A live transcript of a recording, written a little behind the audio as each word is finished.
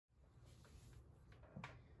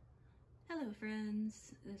Hello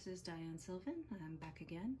friends, this is HazelFern. I'm back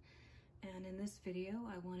again, and in this video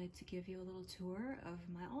I wanted to give you a little tour of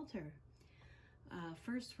my altar.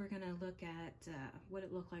 First we're going to look at what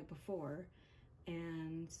it looked like before,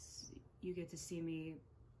 and you get to see me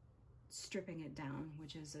stripping it down,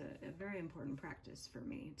 which is a very important practice for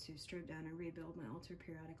me, to strip down and rebuild my altar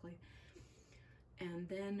periodically. And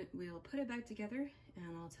then we'll put it back together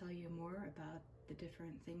and I'll tell you more about the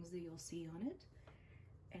different things that you'll see on it.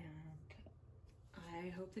 And I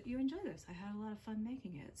hope that you enjoy this. I had a lot of fun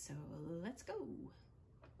making it, so let's go.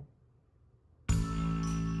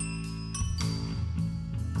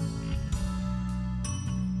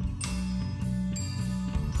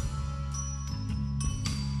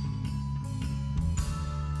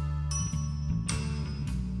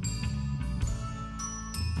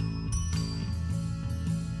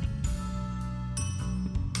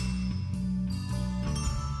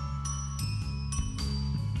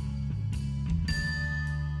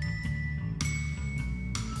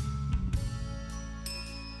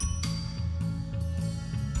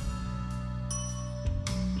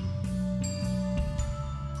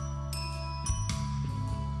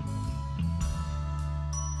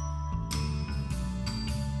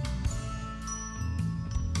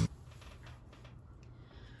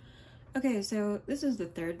 Okay, so this is the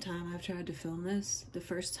third time I've tried to film this. The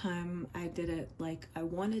first time I did it like I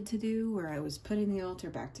wanted to do, where I was putting the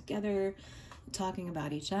altar back together, talking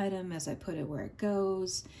about each item as I put it where it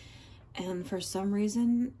goes. And for some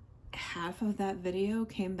reason, half of that video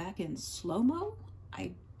came back in slow-mo.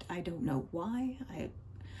 I don't know why.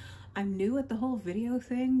 I'm new at the whole video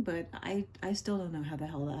thing, but I still don't know how the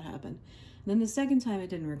hell that happened. And then the second time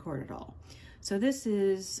it didn't record at all. So this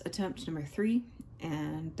is attempt number 3,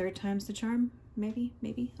 and third time's the charm, maybe,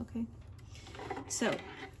 okay. So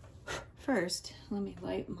first, let me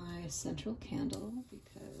light my central candle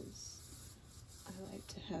because I like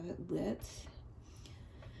to have it lit.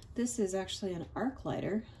 This is actually an arc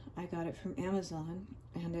lighter. I got it from Amazon,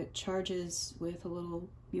 and it charges with a little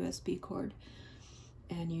USB cord,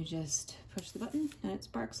 and you just push the button and it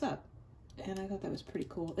sparks up. And I thought that was pretty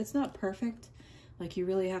cool. It's not perfect. Like, you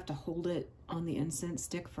really have to hold it on the incense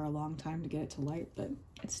stick for a long time to get it to light, but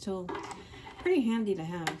it's still pretty handy to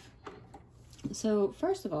have. So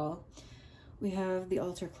first of all, we have the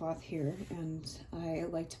altar cloth here, and I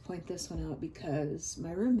like to point this one out because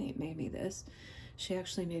my roommate made me this. She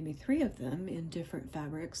actually made me 3 of them in different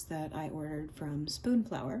fabrics that I ordered from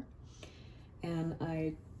Spoonflower. And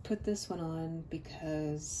I put this one on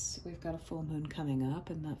because we've got a full moon coming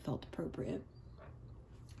up and that felt appropriate.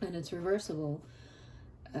 And it's reversible.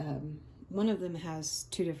 One of them has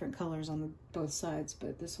 2 different colors on both sides,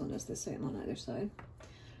 but this one is the same on either side.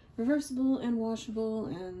 Reversible and washable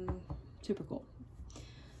and super cool.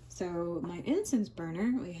 So my incense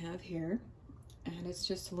burner we have here, and it's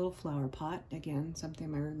just a little flower pot. Again, something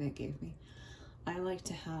my roommate gave me. I like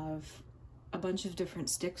to have a bunch of different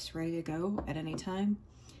sticks ready to go at any time.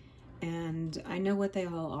 And I know what they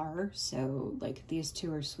all are. So like these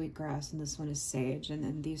 2 are sweetgrass and this one is sage, and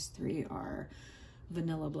then these 3 are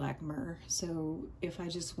vanilla black myrrh. So if I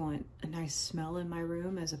just want a nice smell in my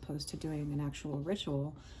room as opposed to doing an actual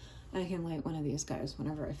ritual, I can light one of these guys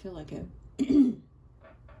whenever I feel like it.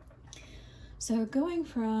 So going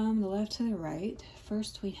from the left to the right,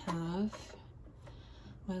 first we have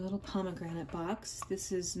my little pomegranate box.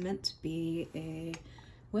 This is meant to be a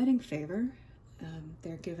wedding favor.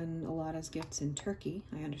 They're given a lot as gifts in Turkey,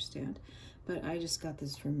 I understand, but I just got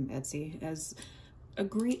this from Etsy, as a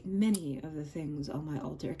great many of the things on my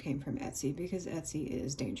altar came from Etsy because Etsy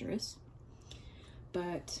is dangerous.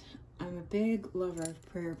 But I'm a big lover of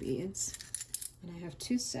prayer beads, and I have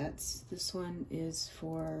 2 sets. This one is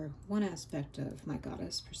for one aspect of my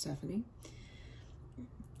goddess, Persephone,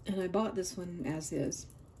 and I bought this one as is,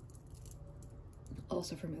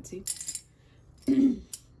 also from Etsy.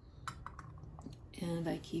 And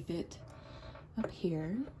I keep it up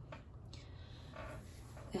here.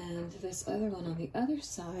 And this other one on the other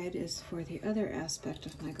side is for the other aspect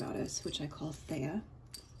of my goddess, which I call Thea.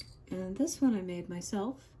 And this one I made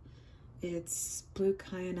myself. It's blue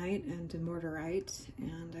kyanite and dumortierite,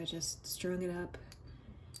 and I just strung it up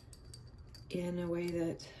in a way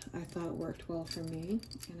that I thought worked well for me.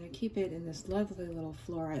 And I keep it in this lovely little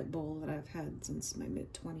fluorite bowl that I've had since my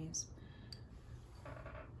mid-20s.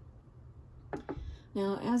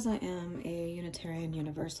 Now, as I am a Unitarian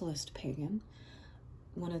Universalist pagan,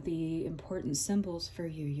 one of the important symbols for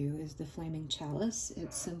UU is the flaming chalice.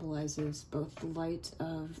 It symbolizes both the light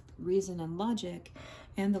of reason and logic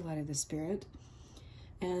and the light of the spirit.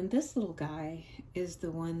 And this little guy is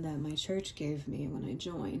the one that my church gave me when I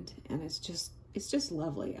joined, and it's just it's just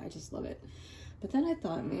lovely. I just love it. But then I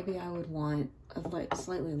thought maybe I would want a like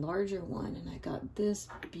slightly larger one, and I got this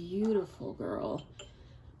beautiful girl,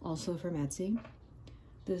 also from Etsy.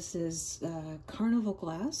 This is carnival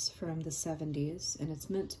glass from the 70s, and it's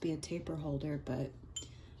meant to be a taper holder, but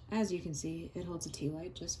as you can see, it holds a tea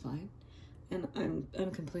light just fine. And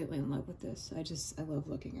I'm completely in love with this. I love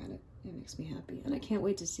looking at it. It makes me happy, and I can't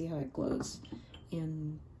wait to see how it glows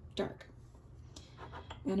in dark.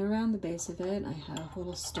 And around the base of it, I have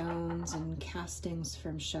little stones and castings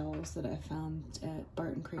from shells that I found at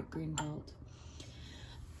Barton Creek Greenbelt.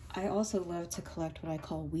 I also love to collect what I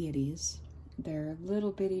call Wee-ities. They're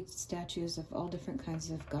little bitty statues of all different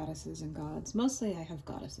kinds of goddesses and gods. Mostly I have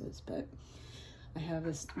goddesses, but I have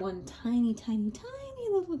this one tiny, tiny,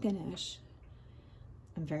 tiny little Ganesh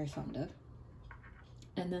I'm very fond of.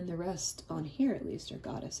 And then the rest on here, at least, are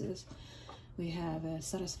goddesses. We have a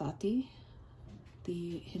Sarasvati,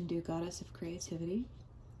 the Hindu goddess of creativity.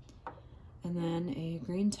 And then a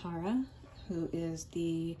green Tara, who is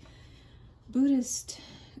the Buddhist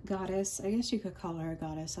goddess. I guess you could call her a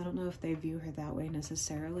goddess. I don't know if they view her that way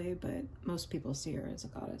necessarily, but most people see her as a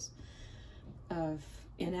goddess of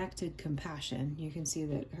enacted compassion. You can see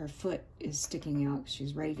that her foot is sticking out.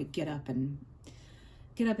 She's ready to get up and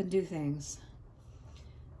do things.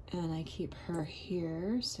 And I keep her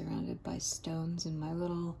here, surrounded by stones, and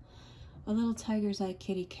a little tiger's eye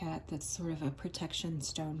kitty cat that's sort of a protection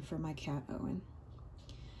stone for my cat Owen.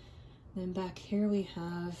 Then back here we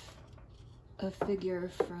have a figure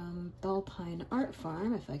from Belpine Art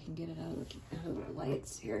Farm, if I can get it out of the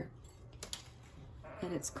lights here.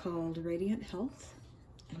 And it's called Radiant Health,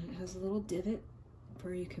 and it has a little divot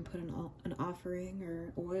where you can put an offering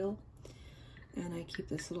or oil. And I keep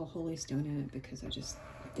this little holy stone in it because I just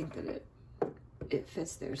think that it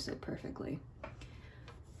fits there so perfectly.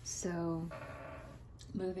 So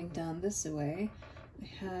moving down this way, I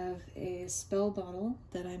have a spell bottle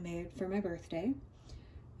that I made for my birthday,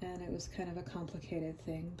 and it was kind of a complicated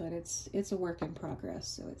thing, but it's a work in progress,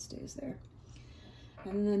 so it stays there.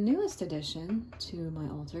 And the newest addition to my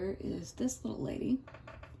altar is this little lady.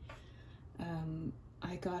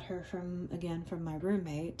 I got her from my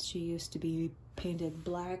roommate. She used to be painted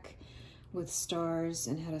black with stars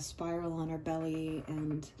and had a spiral on her belly,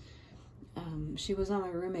 and she was on my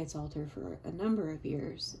roommate's altar for a number of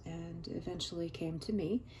years, and eventually came to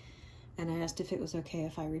me, and I asked if it was okay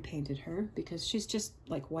if I repainted her, because she's just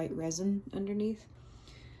like white resin underneath.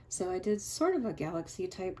 So I did sort of a galaxy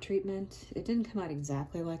type treatment. It didn't come out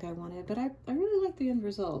exactly like I wanted, but I really like the end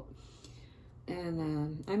result.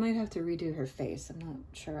 And I might have to redo her face. I'm not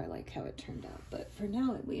sure I like how it turned out, but for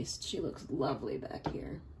now at least, she looks lovely back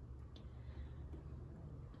here.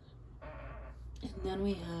 And then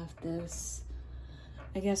we have this,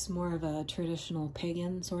 I guess more of a traditional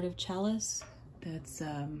pagan sort of chalice. That's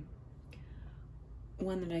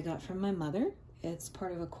one that I got from my mother. It's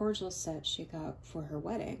part of a cordial set she got for her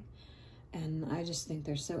wedding. And I just think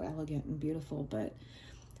they're so elegant and beautiful, but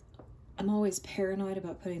I'm always paranoid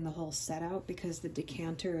about putting the whole set out because the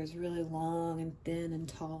decanter is really long and thin and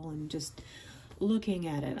tall, and just looking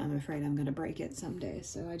at it, I'm afraid I'm gonna break it someday.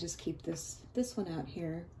 So I just keep this one out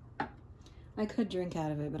here. I could drink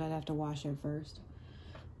out of it, but I'd have to wash it first.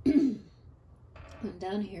 And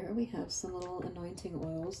down here we have some little anointing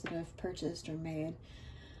oils that I've purchased or made.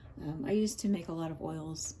 I used to make a lot of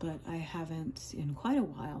oils, but I haven't in quite a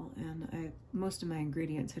while, and most of my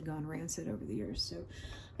ingredients had gone rancid over the years, so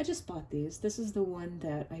I just bought these. This is the one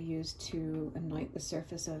that I used to anoint the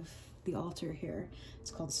surface of the altar here.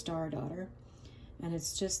 It's called Star Daughter, and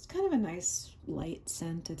it's just kind of a nice light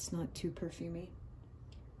scent. It's not too perfumey.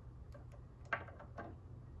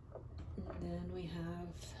 And then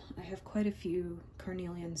I have quite a few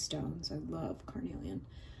carnelian stones. I love carnelian.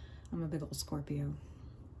 I'm a big old Scorpio.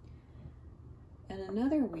 And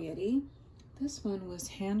another Wee-itie. This one was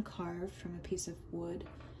hand carved from a piece of wood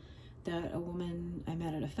that a woman I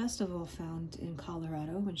met at a festival found in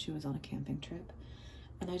Colorado when she was on a camping trip.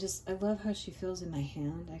 And I love how she feels in my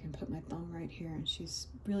hand. I can put my thumb right here, and she's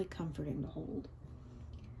really comforting to hold.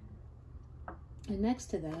 And next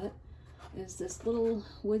to that is this little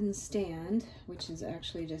wooden stand, which is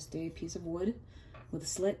actually just a piece of wood with a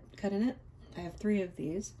slit cut in it. I have 3 of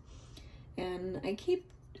these, and I keep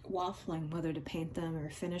waffling whether to paint them or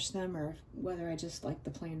finish them, or whether I just like the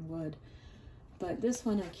plain wood. But this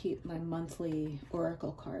one I keep my monthly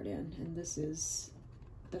oracle card in, and this is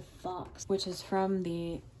the Fox, which is from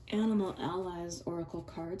the Animal Allies Oracle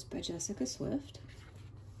Cards by Jessica Swift.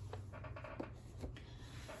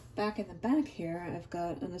 Back in the back here, I've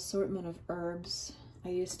got an assortment of herbs. I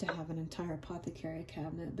used to have an entire apothecary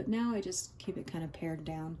cabinet, but now I just keep it kind of pared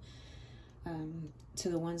down. to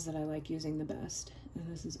the ones that I like using the best. And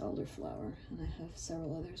this is elderflower, and I have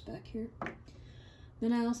several others back here.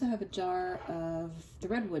 Then I also have a jar of the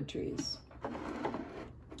redwood trees.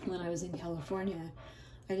 When I was in California,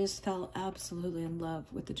 I just fell absolutely in love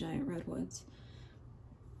with the giant redwoods,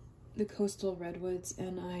 the coastal redwoods,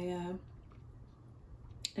 and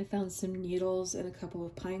I found some needles and a couple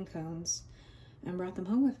of pine cones and brought them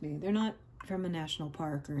home with me. They're not from a national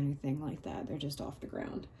park or anything like that. They're just off the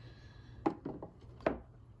ground,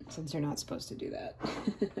 since you're not supposed to do that.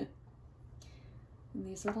 And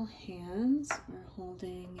these little hands are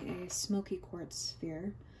holding a smoky quartz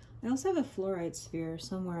sphere. I also have a fluorite sphere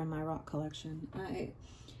somewhere in my rock collection.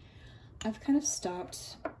 I've kind of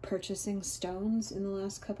stopped purchasing stones in the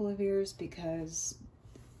last couple of years because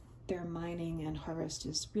their mining and harvest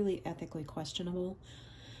is really ethically questionable,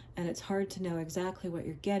 and it's hard to know exactly what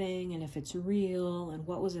you're getting and if it's real and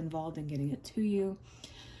what was involved in getting it to you.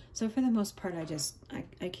 So for the most part,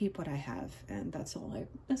 I keep what I have, and that's all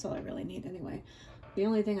I really need anyway. The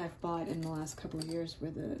only thing I've bought in the last couple of years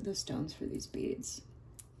were the stones for these beads,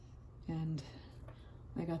 and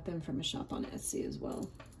I got them from a shop on Etsy as well.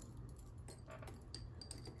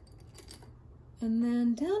 And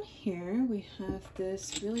then down here we have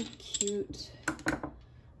this really cute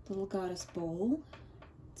little goddess bowl.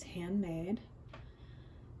 It's handmade,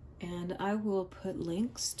 and I will put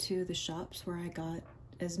links to the shops where I got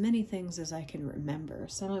as many things as I can remember.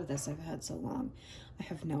 Some of this I've had so long, I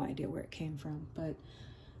have no idea where it came from, but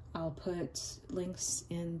I'll put links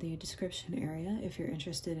in the description area if you're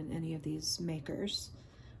interested in any of these makers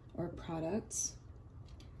or products.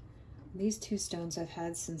 These two stones I've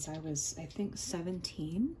had since I was, I think,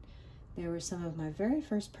 17. They were some of my very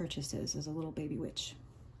first purchases as a little baby witch.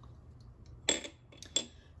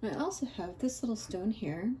 I also have this little stone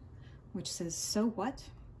here, which says, "So what?"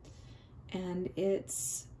 And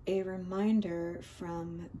it's a reminder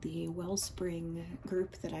from the Wellspring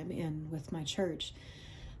group that I'm in with my church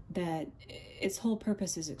that its whole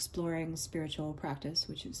purpose is exploring spiritual practice,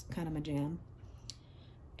 which is kind of my jam.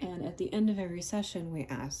 And at the end of every session, we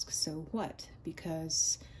ask, "So what?"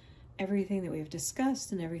 Because everything that we've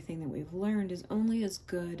discussed and everything that we've learned is only as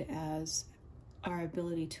good as our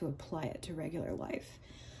ability to apply it to regular life.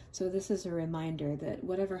 So this is a reminder that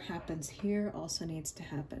whatever happens here also needs to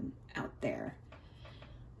happen out there.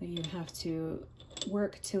 That you have to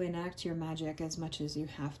work to enact your magic as much as you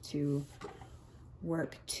have to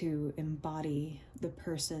work to embody the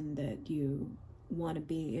person that you want to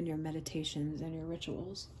be in your meditations and your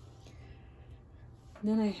rituals.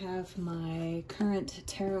 Then I have my current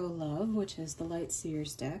tarot love, which is the Light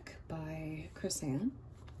Seers deck by Chrisanne,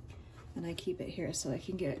 and I keep it here so I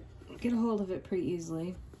can get a hold of it pretty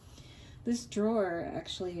easily. This drawer,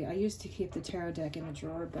 actually, I used to keep the tarot deck in a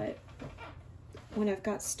drawer, but when I've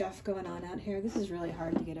got stuff going on out here, this is really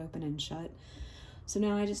hard to get open and shut. So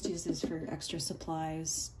now I just use this for extra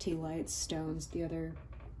supplies, tea lights, stones, the other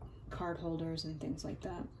card holders, and things like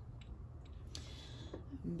that.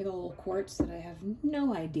 Big old quartz that I have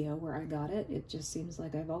no idea where I got it. It just seems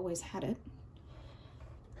like I've always had it.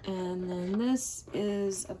 And then this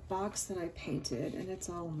is a box that I painted, and it's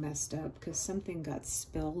all messed up because something got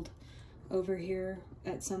spilled over here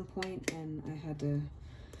at some point, and I had to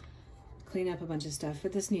clean up a bunch of stuff.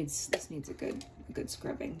 But this needs a good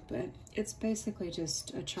scrubbing. But it's basically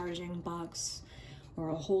just a charging box or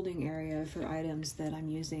a holding area for items that I'm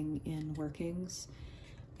using in workings,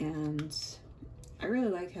 and I really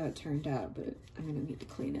like how it turned out, but I'm gonna need to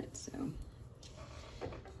clean it, so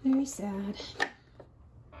very sad.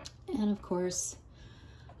 And of course,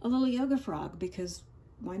 a little yoga frog, because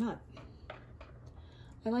why not?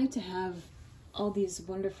 I like to have all these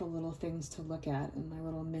wonderful little things to look at, and my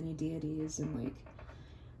little mini deities, and like,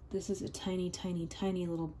 this is a tiny, tiny, tiny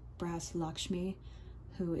little brass Lakshmi,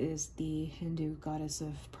 who is the Hindu goddess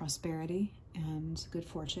of prosperity and good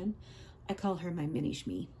fortune. I call her my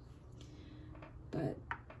Mini-Shmi. But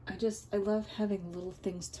I love having little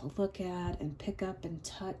things to look at and pick up and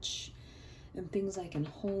touch, and things I can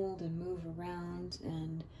hold and move around.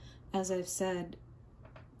 And as I've said,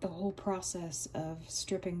 the whole process of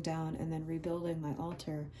stripping down and then rebuilding my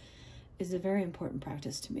altar is a very important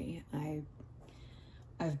practice to me.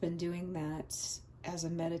 I've been doing that as a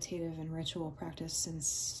meditative and ritual practice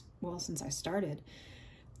since I started.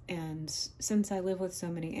 And since I live with so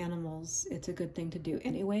many animals, it's a good thing to do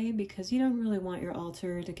anyway, because you don't really want your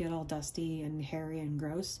altar to get all dusty and hairy and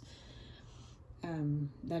gross.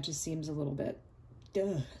 That just seems a little bit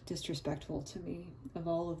disrespectful to me, of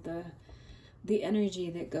all of the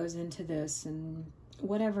energy that goes into this, and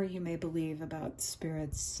whatever you may believe about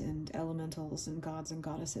spirits and elementals and gods and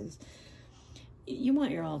goddesses. you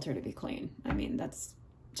want your altar to be clean. I mean, that's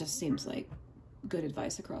just seems like good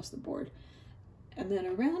advice across the board. And then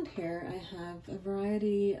around here, I have a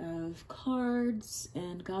variety of cards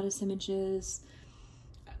and goddess images.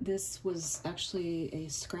 This was actually a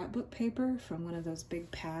scrapbook paper from one of those big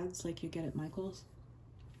pads like you get at Michael's.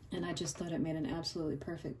 And I just thought it made an absolutely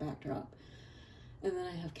perfect backdrop. And then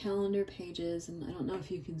I have calendar pages, and I don't know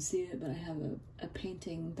if you can see it, but I have a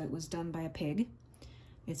painting that was done by a pig.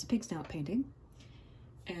 It's a pig snout painting.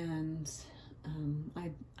 And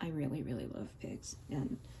I really, really love pigs.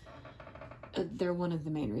 And they're one of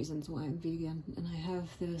the main reasons why I'm vegan. And I have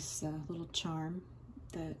this little charm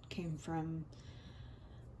that came from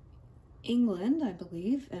England, I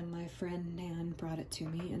believe, and my friend Nan brought it to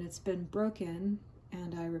me, and it's been broken,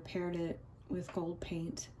 and I repaired it with gold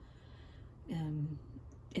paint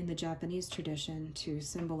in the Japanese tradition to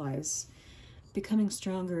symbolize becoming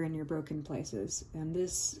stronger in your broken places. And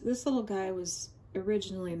this little guy was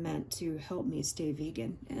originally meant to help me stay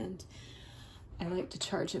vegan, and I like to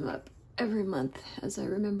charge him up every month as I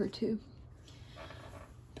remember to.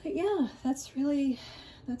 But yeah, that's pretty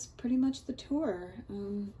much the tour.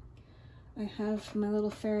 I have my little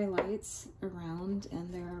fairy lights around,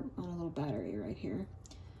 and they're on a little battery right here,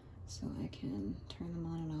 so I can turn them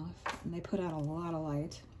on and off, and they put out a lot of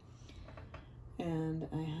light. And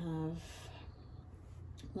I have,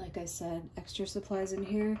 like I said, extra supplies in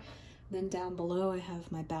here. Then down below I have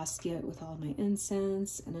my basket with all my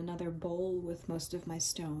incense, and another bowl with most of my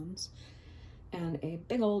stones, and a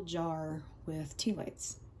big old jar with tea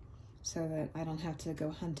lights, so that I don't have to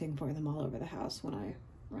go hunting for them all over the house when I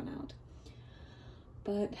run out.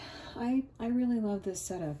 But I really love this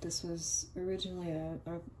setup. This was originally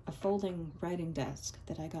a folding writing desk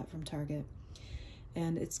that I got from Target,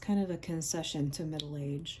 and it's kind of a concession to middle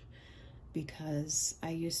age, because I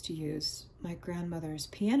used to use my grandmother's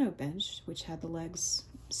piano bench, which had the legs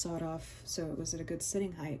sawed off so it was at a good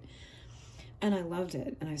sitting height, and I loved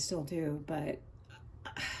it, and I still do, but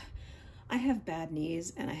I have bad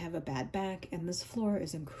knees and I have a bad back, and this floor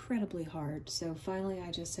is incredibly hard. So finally I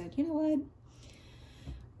just said, you know what?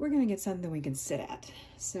 We're gonna get something we can sit at.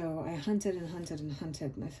 So I hunted and hunted and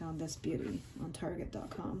hunted, and I found this beauty on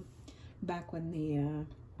Target.com back when the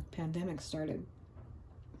pandemic started.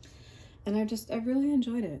 And I really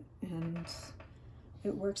enjoyed it, and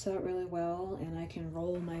it works out really well, and I can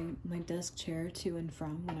roll my desk chair to and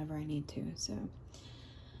from whenever I need to. So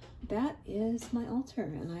that is my altar,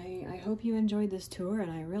 and I hope you enjoyed this tour,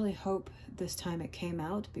 and I really hope this time it came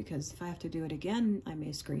out, because if I have to do it again, I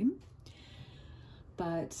may scream.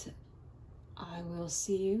 But I will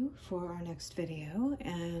see you for our next video,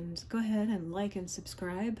 and go ahead and like and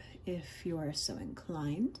subscribe if you are so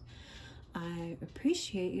inclined. I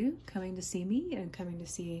appreciate you coming to see me and coming to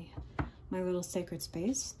see my little sacred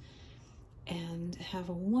space, and have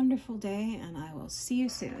a wonderful day, and I will see you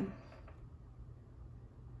soon.